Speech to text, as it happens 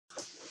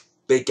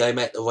big game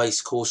at the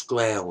racecourse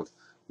ground.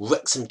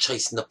 Wrexham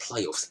chasing the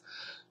playoffs.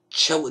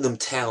 Cheltenham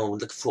Town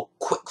looking for a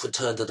quick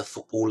return to the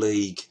Football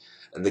League.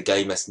 And the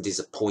game hasn't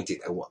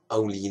disappointed, and we're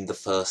only in the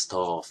first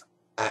half.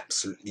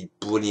 Absolutely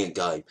brilliant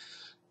game.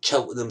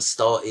 Cheltenham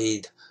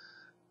started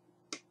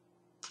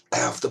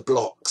out of the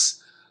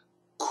blocks.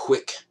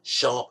 Quick,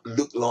 sharp,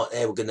 looked like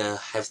they were going to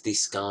have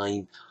this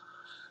game.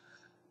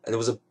 And there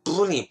was a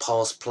brilliant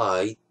pass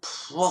play,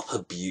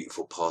 proper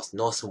beautiful pass,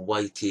 nice and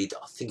weighted.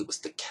 I think it was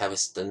to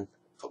Carriston,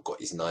 if I've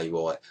got his name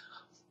right.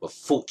 But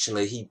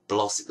fortunately, he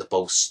blasted the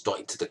ball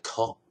straight into the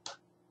cop.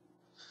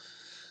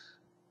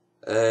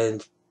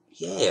 And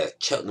yeah,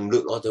 Cheltenham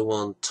looked like they were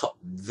on top.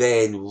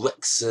 Then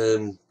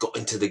Wrexham got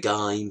into the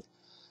game.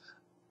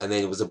 And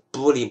then there was a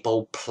brilliant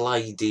ball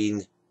played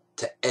in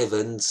to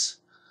Evans.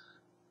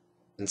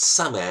 And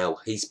somehow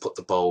he's put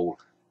the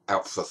ball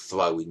out for a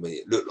throw in when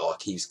it looked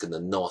like he was going to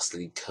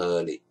nicely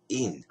curl it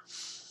in.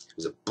 It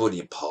was a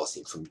brilliant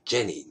passing from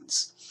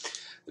Jennings.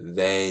 And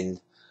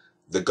then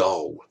the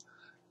goal.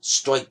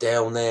 Straight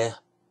down there,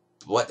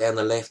 right down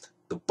the left,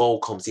 the ball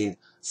comes in.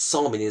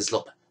 Simon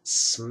Islop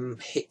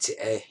hits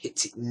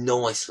it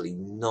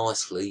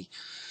nicely.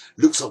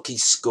 Looks like he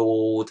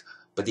scored,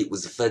 but it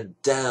was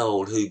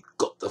Vidal who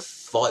got the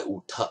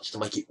vital touch to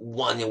make it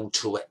 1-0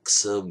 to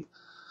Wrexham.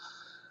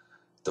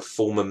 The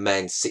former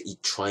Man City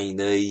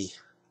trainee.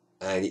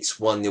 And it's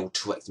 1-0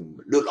 to Wrexham.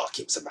 It looked like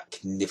it was a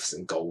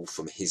magnificent goal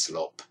from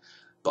Hislop.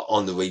 But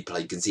on the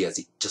replay, you can see as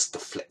it just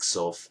deflects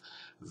off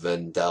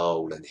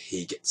Vandal and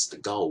he gets the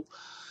goal.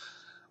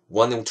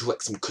 1-0 to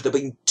Wrexham. Could have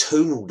been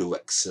 2-0 to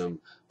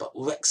Wrexham. But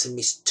Wrexham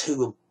missed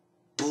two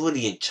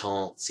brilliant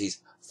chances.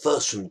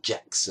 First from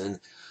Jackson.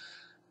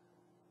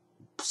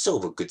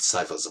 Sort of a good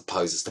save, I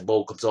suppose. As the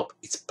ball comes up,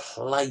 it's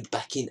played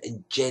back in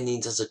and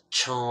Jennings has a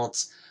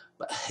chance.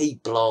 But he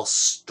blasts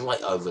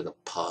straight over the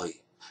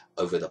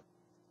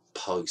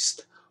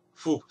post.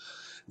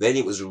 Then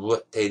it was,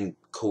 then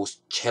of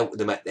course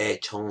Cheltenham at their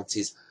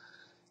chances.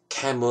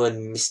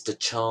 Cameron missed a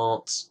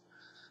chance.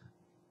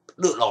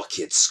 Looked like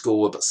he had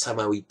scored, but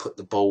somehow he put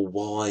the ball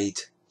wide.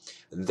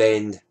 And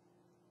then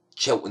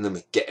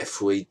Cheltenham get a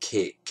free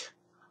kick.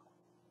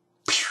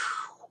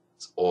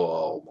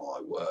 Oh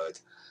my word.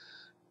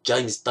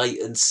 James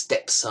Dayton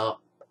steps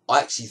up. I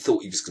actually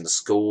thought he was going to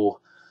score.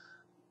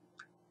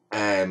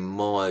 And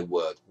my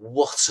word,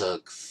 what a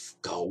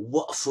goal,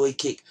 what a free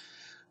kick.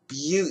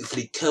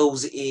 Beautifully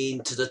curls it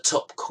into the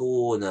top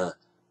corner.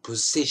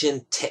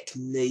 Precision,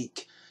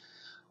 technique.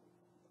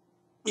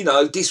 You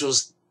know, this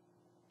was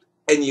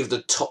any of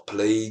the top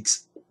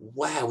leagues.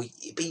 Wow,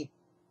 it'd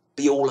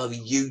be all over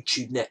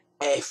YouTube now.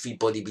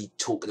 Everybody be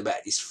talking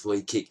about this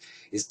free kick.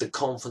 It's the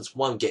conference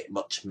won't get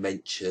much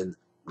mention.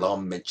 Well,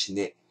 I'm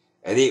mentioning it.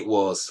 And it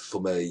was,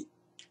 for me,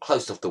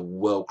 close off the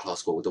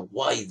world-class goal. The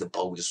way the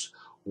ball just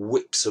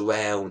whips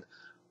around,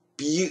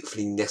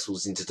 beautifully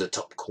nestles into the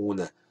top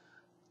corner.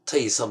 Tell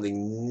you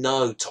something,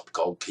 no top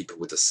goalkeeper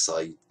would have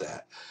saved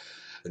that.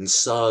 And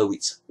so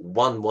it's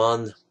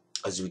 1-1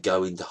 as we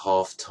go into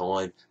half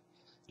time.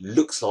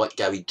 Looks like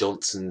Gary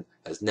Johnson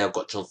has now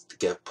got Johnson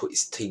to put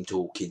his team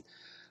talking.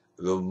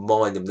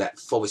 Remind them that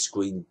Forest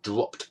Green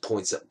dropped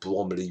points at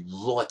Bromley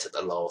right at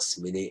the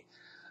last minute.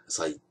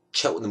 So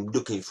Cheltenham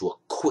looking for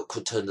a quick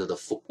return to the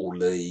Football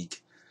League.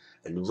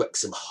 And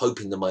Wrexham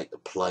hoping to make the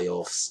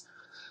playoffs.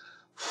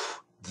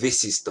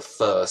 This is the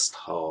first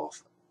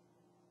half.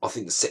 I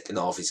think the second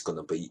half is going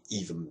to be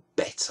even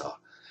better.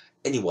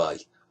 Anyway,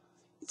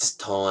 it's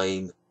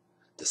time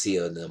to see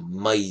an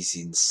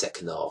amazing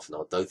second half, and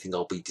I don't think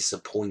I'll be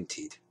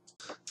disappointed.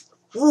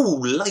 Ooh,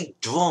 late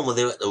drama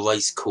there at the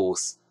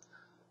racecourse.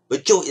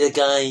 Majority of the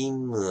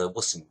game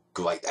wasn't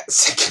great that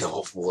second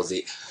half, was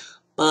it?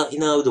 But, you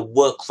know, the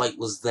work rate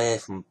was there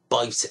from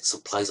both sets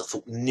of players. I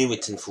thought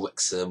Newington for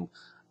Wrexham,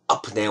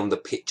 up and down the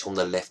pitch on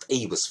the left,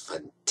 he was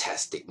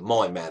fantastic.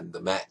 My man of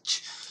the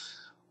match.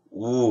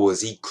 Ooh,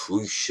 was he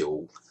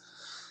crucial.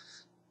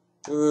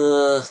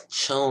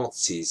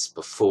 Chances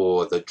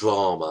before the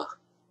drama.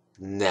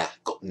 Nah,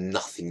 got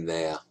nothing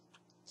there.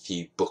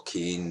 Few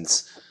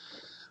bookings.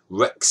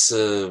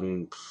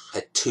 Wrexham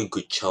had two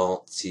good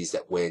chances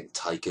that weren't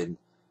taken.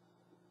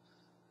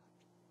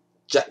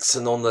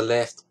 Jackson on the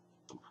left.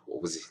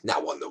 What was it? Now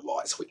on the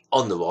right. So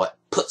on the right,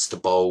 puts the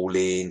ball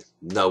in.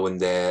 No one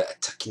there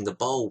attacking the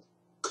ball.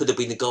 Could have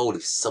been a goal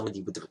if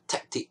somebody would have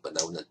attacked it, but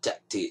no one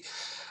attacked it.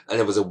 And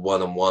there was a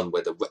one-on-one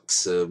where the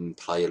Wrexham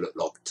player looked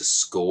like to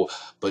score.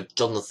 But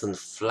Jonathan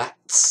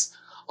Flats,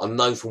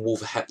 unknown from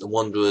Wolverhampton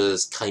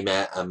Wanderers, came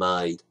out and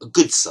made a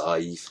good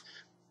save.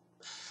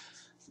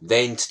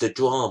 Then to the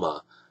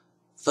drama.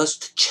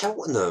 First to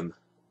Cheltenham.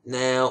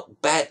 Now,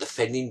 bad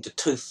defending. The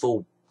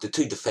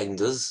two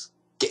defenders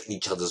getting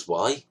each other's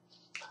way.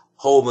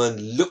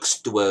 Holman looks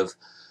to have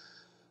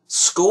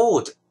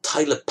scored.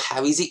 Taylor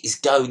parries it. Is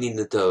going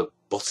into the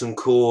bottom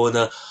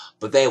corner.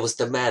 But there was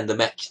the man, the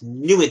match,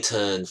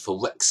 Newington for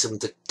Wrexham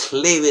to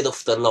clear it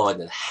off the line.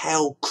 And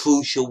how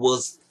crucial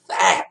was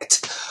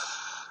that?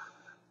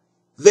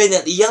 Then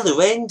at the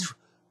other end,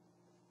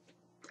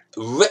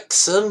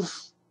 Wrexham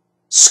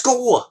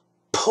score.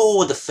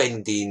 Poor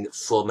defending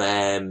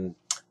from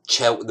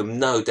Cheltenham,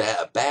 no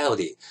doubt about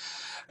it.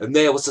 And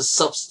there was a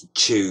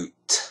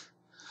substitute,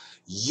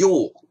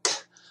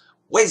 York.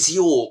 Where's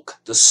York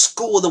to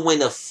score the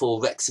winner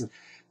for Wrexham,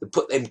 to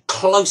put them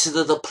closer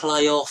to the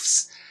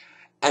playoffs,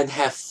 and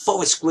have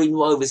Forest Green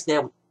Rovers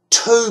now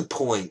 2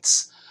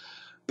 points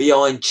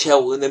behind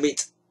Cheltenham.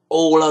 It's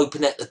all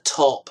open at the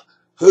top.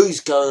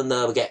 Who's going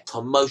to get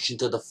promotion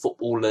to the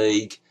Football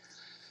League?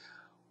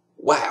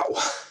 Wow,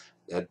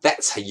 now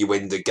that's how you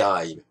end the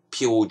game.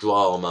 Pure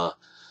drama.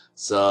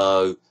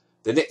 So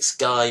the next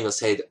game, I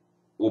said,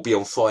 will be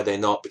on Friday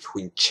night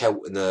between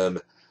Cheltenham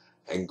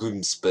and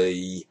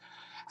Grimsby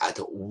at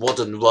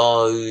Whaddon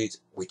Road,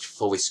 which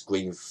Forest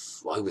Green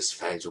Rovers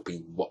fans will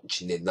be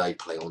watching when they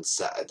play on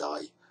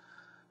Saturday.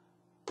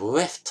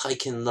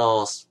 Breathtaking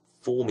last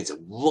form is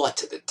right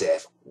to the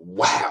death.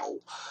 Wow.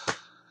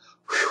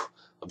 Whew.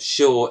 I'm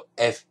sure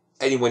if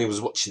anyone who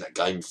was watching that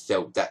game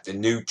felt that. The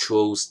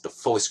neutrals, the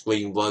Forest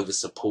Green Rovers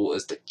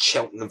supporters, the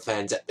Cheltenham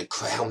fans at the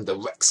Crown, the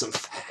Wrexham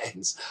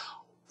fans.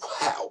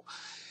 Wow.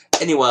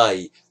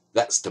 Anyway,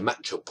 that's the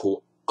match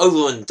report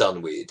over and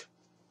done with.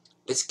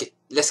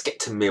 Let's get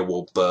to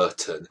Millwall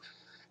Burton.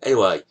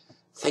 Anyway,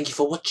 thank you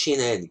for watching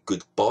and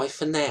goodbye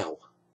for now.